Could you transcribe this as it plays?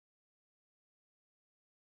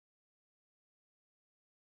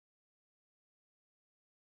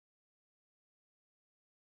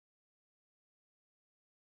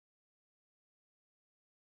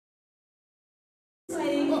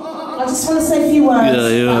I just want to say a few words.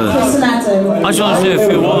 Yeah. Chris and Adam. I just want to say a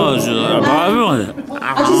few words about everyone. I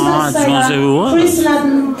just want to say that Chris and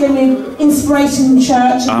Adam gave me inspiration in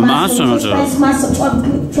church. I'm astronaut.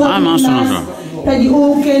 Play the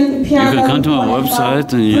organ, the piano. You can come to my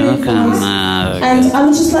website and you can. And I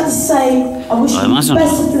would just like to say, I wish you the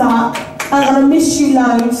best of luck, and I miss you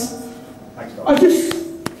loads. I can't. Just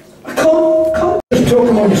talk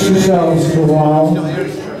amongst yourselves for a while.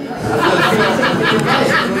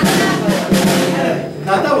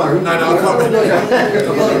 No, don't worry. No, I can't.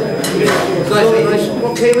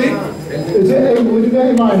 What key we? Is it, would you get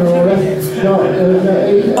a minor or a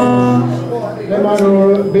minor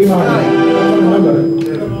or a B minor? I don't remember.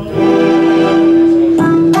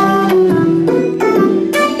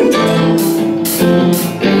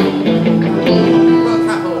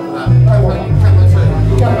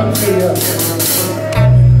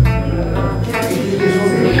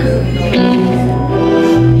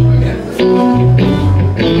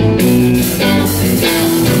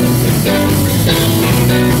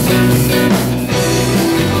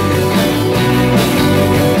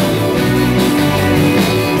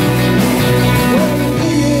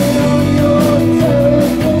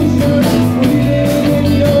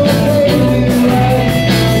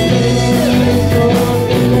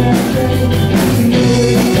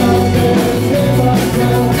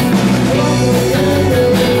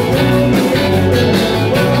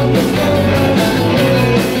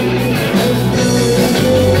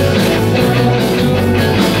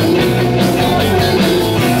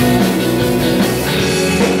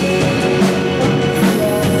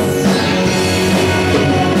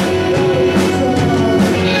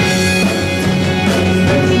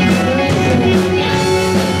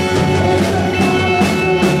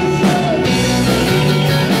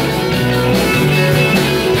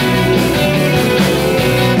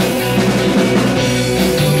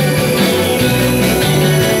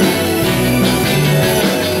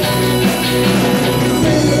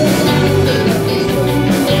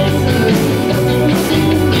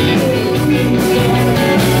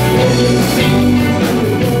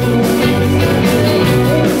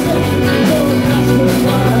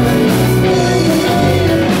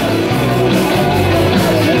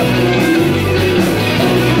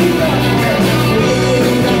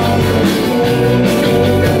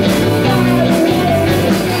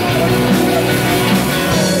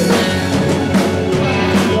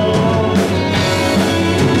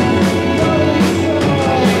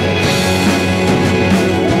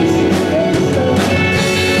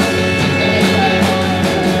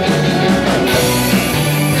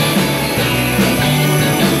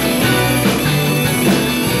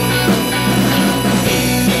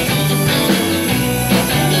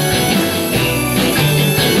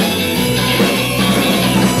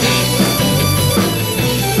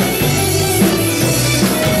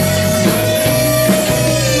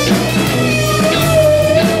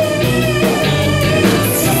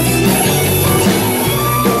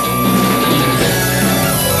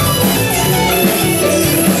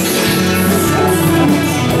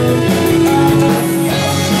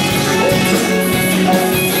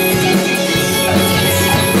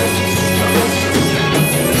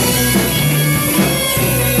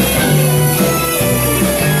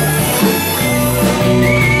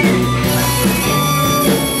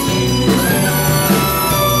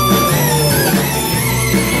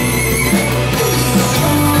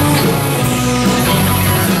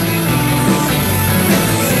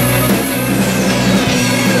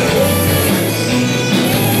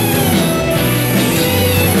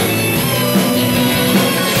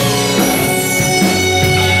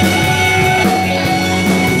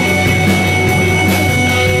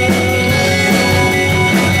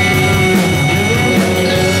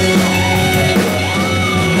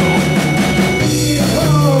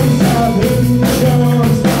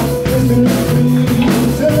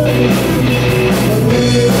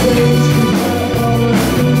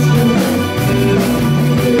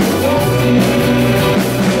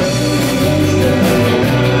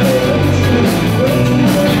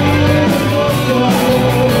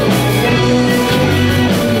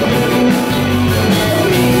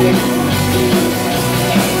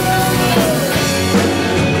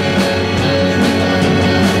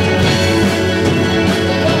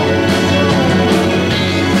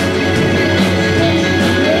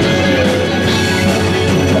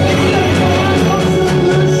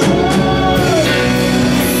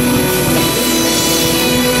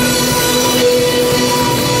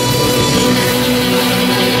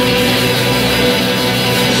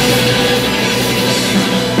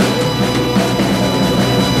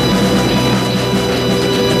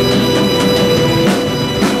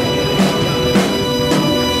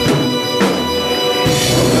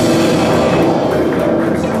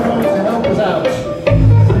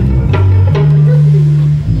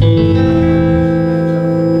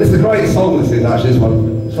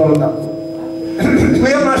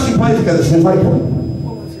 played together since April.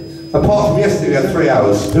 Apart from yesterday, we had 3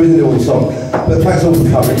 hours doing the audio song. But thanks all for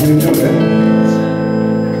coming. You enjoyed it?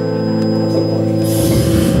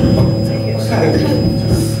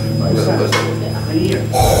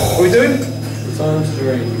 What are we doing? Time to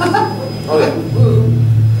dream. Oh, yeah.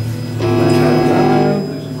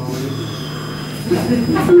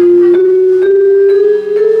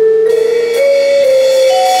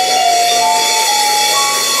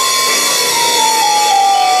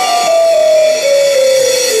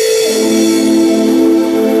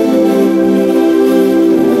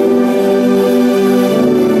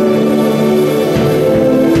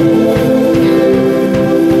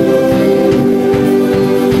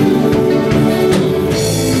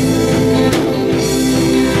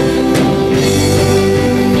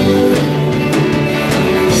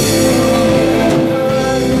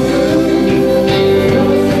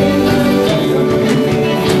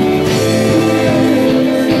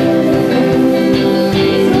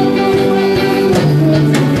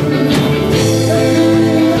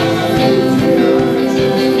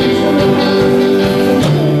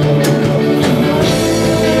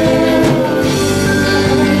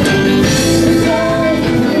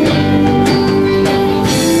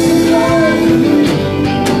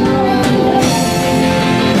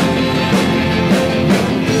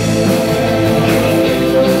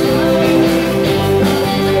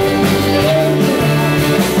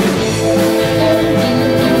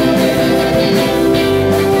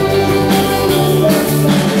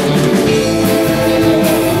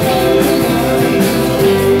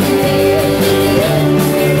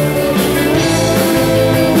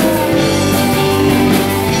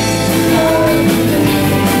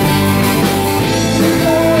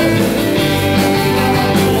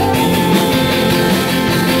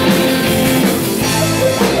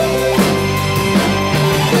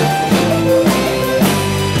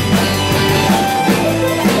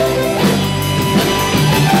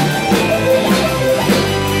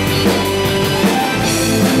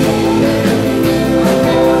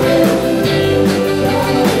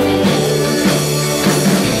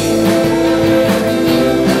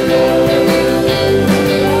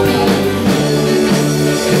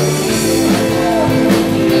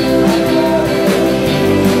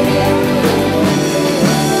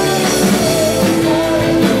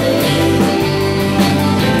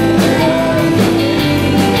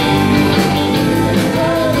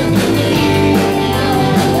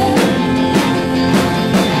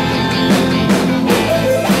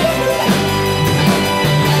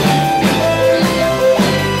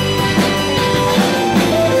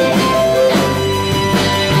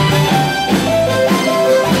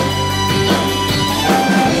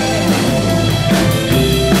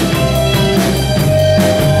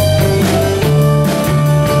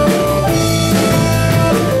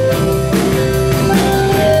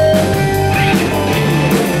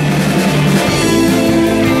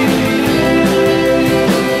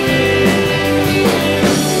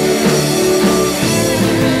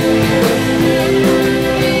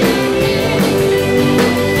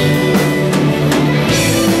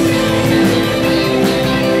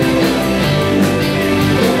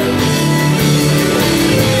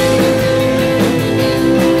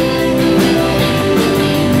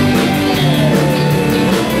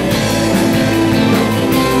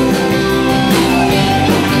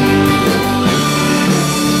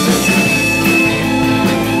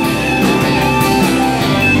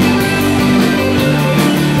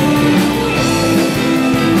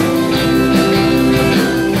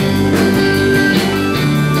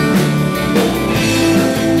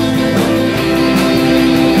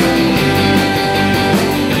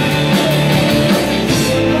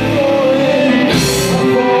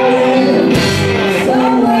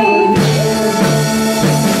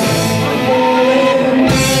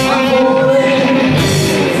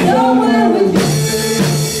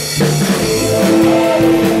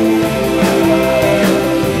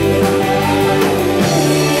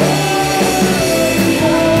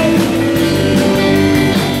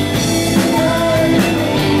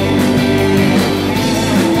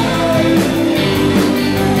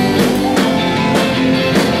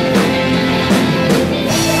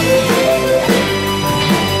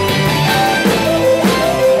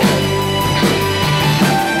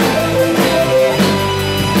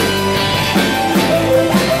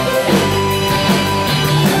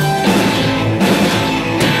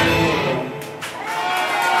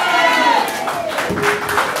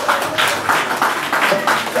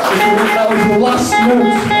 last note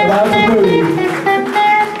about the movie.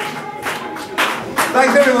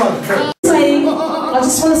 Thanks everyone. I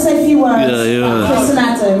just want to say a few words. Yeah. Chris and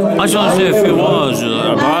Adam. I just want to say a few words.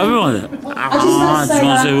 like to say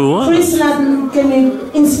want to say who that was? Chris and Adam gave me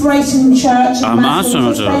inspiration in church. I'm asking her.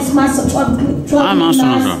 I'm asking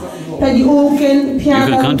her. Play the organ, the piano.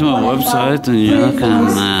 You can come to my website and you can.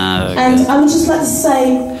 And I would just like to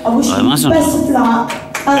say, I wish you the best of luck.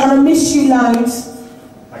 And I miss you loads.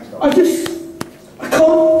 I can't.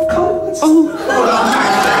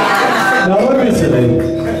 No, what is it?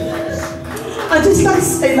 I just like to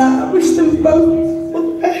say that. I wish them both all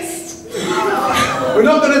the best. We're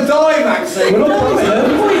not going to die, Maxine. We're not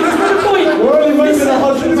dying. We're only moving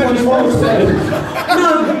 125 today. No.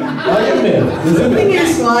 The thing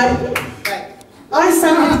is, right, I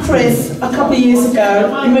sang with Chris a couple of years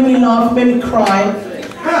ago. He made me laugh, made me cry.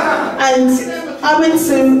 And I went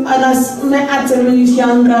to, and I met Adam when he was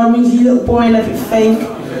younger, when he was a little boy and everything.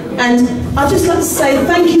 And I'd just like to say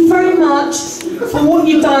thank you very much for what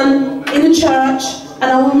you've done in the church,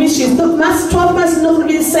 and I will miss you. Look, 12 Mass is not going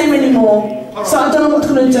to be the same anymore, so I don't know what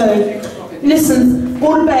I'm going to do. Listen,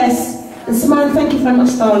 all the best. And Simone, thank you very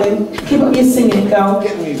much, darling. Keep up your singing, girl.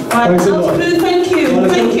 Right, OUTERBLUE, thank you,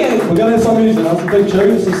 thank you. We're going to have some music, that's a big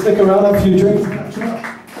tune, so stick around, have a few drinks. And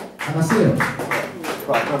I see him.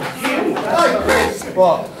 Hey, Chris!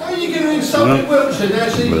 What? Why are you going to insult me Wiltshire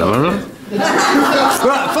now?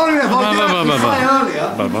 Right, following up, I did have to say earlier,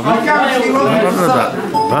 I guarantee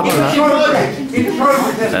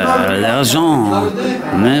L'argent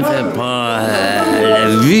ne fait pas la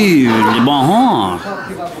vie, les bons.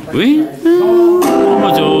 Oui?